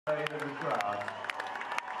of the crowd.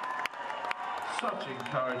 Such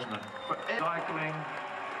encouragement for cycling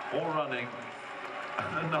or running.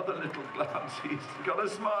 And another little glance. He's got a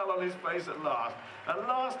smile on his face at last. At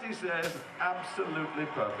last, he says, absolutely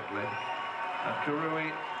perfectly. And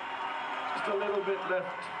Kirui, just a little bit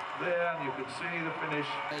left there, and you can see the finish.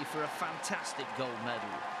 For a fantastic gold medal.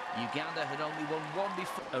 Uganda had only won one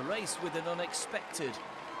before. A race with an unexpected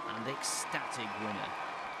and ecstatic winner.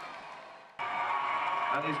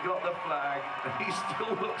 And he's got the flag, and he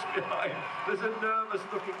still looks behind. There's a nervous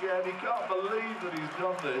look again. He can't believe that he's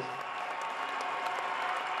done this.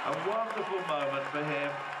 A wonderful moment for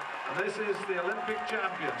him. And this is the Olympic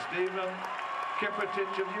champion, Stephen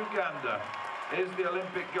Kiprotich of Uganda, is the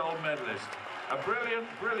Olympic gold medalist. A brilliant,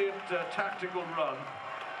 brilliant tactical run.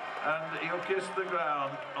 And he'll kiss the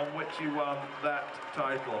ground on which he won that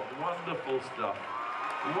title. Wonderful stuff.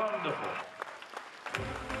 Wonderful.